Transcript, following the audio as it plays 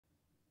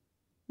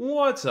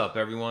What's up,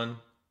 everyone?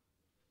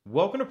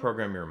 Welcome to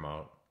Program Your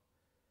Remote.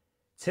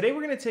 Today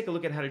we're going to take a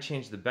look at how to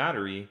change the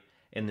battery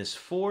in this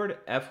Ford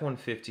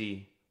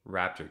F-150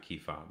 Raptor key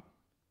fob.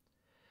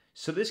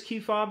 So this key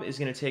fob is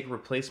going to take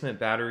replacement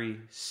battery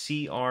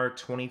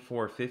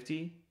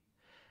CR2450,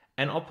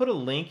 and I'll put a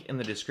link in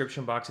the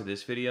description box of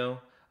this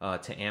video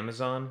to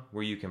Amazon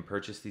where you can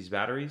purchase these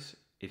batteries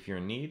if you're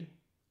in need.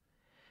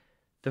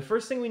 The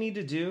first thing we need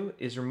to do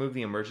is remove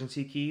the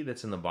emergency key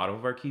that's in the bottom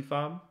of our key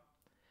fob.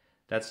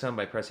 That's done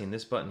by pressing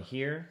this button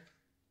here,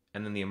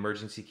 and then the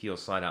emergency key will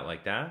slide out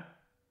like that.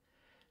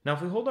 Now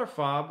if we hold our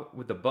fob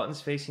with the buttons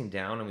facing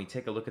down and we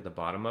take a look at the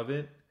bottom of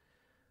it,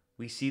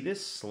 we see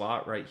this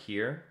slot right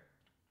here.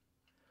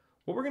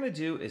 What we're going to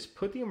do is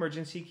put the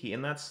emergency key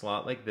in that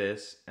slot like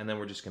this, and then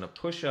we're just going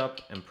to push up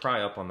and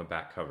pry up on the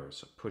back cover.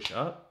 So push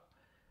up,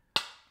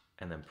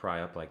 and then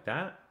pry up like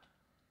that.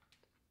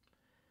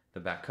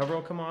 The back cover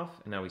will come off,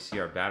 and now we see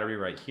our battery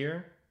right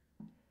here.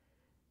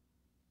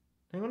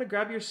 And you want to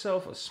grab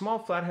yourself a small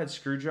flathead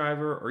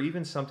screwdriver or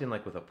even something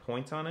like with a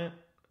point on it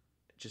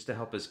just to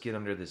help us get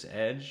under this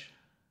edge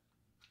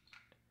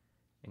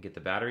and get the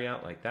battery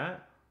out like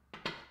that.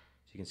 So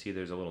you can see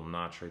there's a little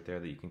notch right there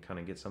that you can kind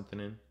of get something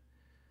in.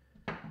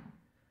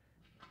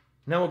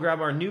 Now we'll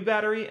grab our new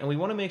battery, and we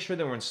want to make sure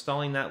that we're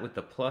installing that with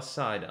the plus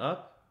side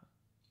up.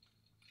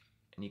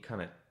 And you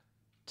kind of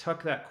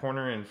tuck that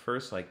corner in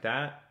first like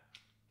that,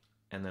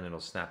 and then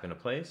it'll snap into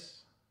place.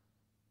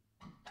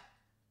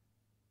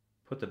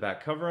 Put the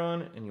back cover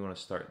on, and you want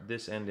to start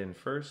this end in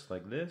first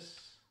like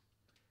this,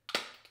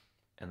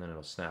 and then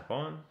it'll snap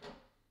on.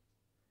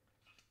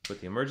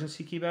 Put the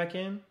emergency key back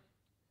in,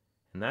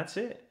 and that's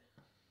it.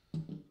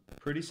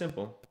 Pretty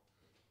simple.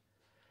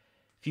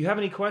 If you have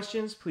any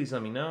questions, please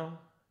let me know.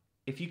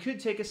 If you could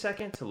take a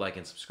second to like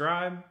and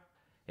subscribe,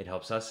 it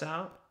helps us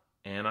out,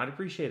 and I'd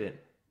appreciate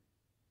it.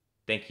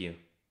 Thank you.